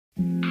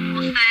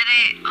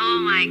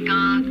my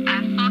god,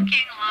 I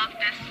fucking love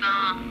this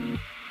song.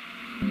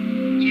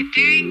 You're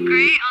doing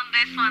great on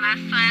this one, I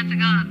swear to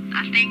god.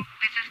 I think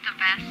this is the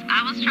best.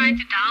 I was trying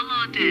to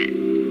download it.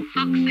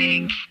 Fuck's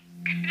sake.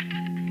 Bigger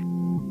than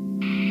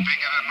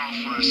no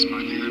first,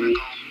 man. You're gonna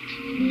go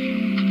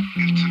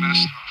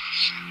international.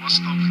 Shit, what's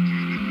stopping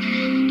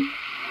you?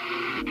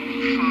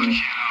 Fuck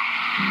it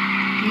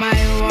up. My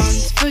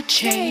want for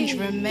change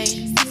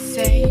remains the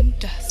same.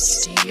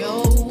 Dusty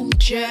old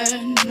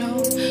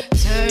journal.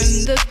 Turn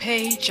the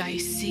page, I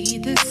see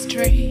the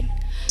strain.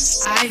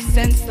 I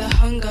sense the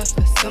hunger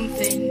for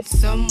something,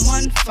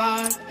 someone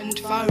far and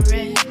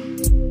foreign.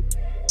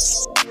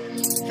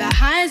 The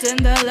highs and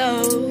the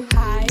lows,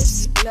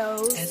 highs,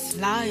 lows, as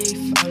life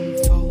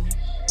unfolds.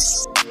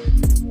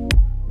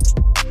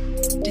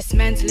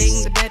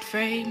 Dismantling the bed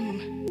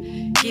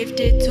frame,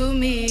 gifted to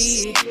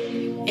me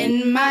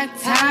in my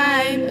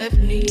time of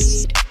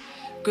need.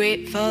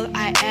 Grateful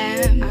I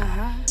am,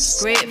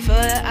 grateful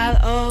I'll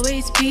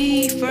always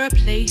be for a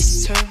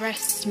place to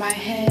rest my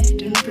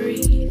head and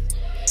breathe.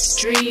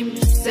 Dream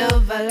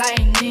silver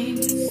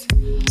linings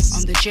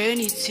on the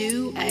journey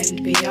to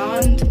and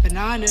beyond the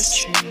banana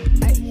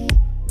tree.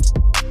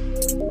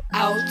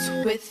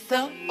 Out with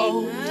the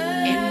old,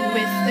 in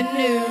with the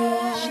new.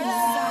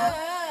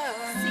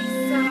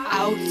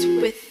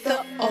 Out with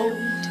the old,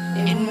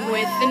 in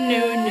with the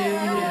new.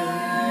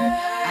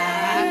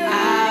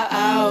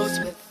 Out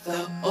with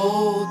the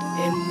old,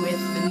 in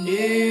with the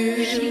new.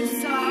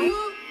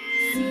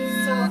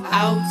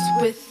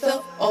 Out with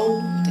the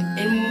old,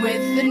 in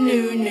with the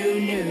new.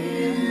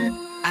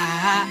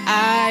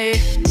 I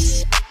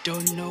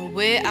don't know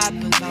where I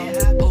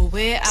belong or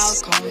where I'll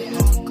call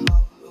home.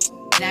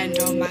 Land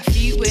on my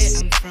feet where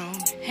I'm from.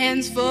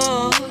 Hands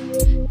full,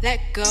 let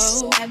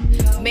go,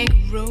 make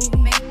room.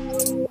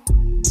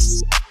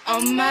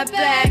 On my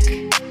back,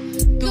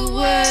 the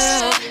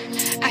world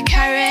I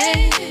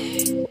carry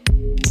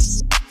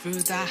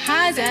through the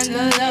highs and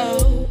the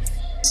lows.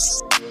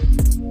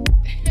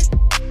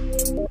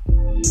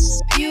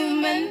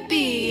 Human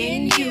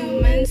being,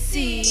 human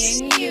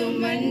seeing,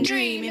 human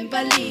dreaming,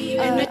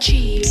 believing,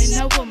 achieving.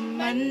 A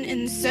woman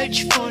in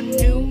search for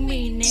new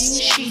meaning.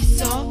 She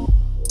saw,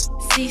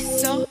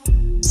 seesaw.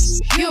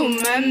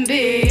 Human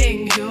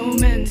being,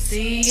 human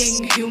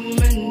seeing,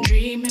 human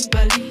dreaming,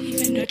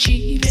 believing,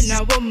 achieving.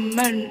 A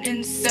woman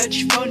in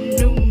search for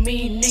new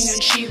meaning,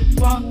 and she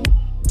wants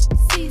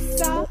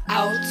seesaw.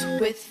 Out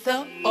with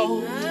the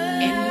old,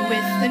 in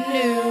with the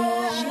new.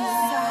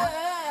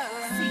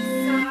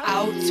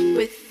 Out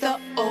with the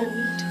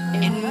old,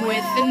 in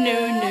with the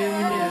new.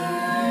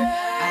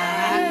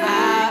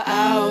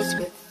 Out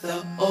with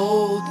the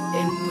old,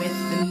 in with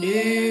the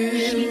new.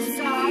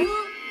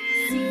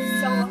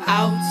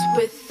 Out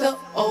with the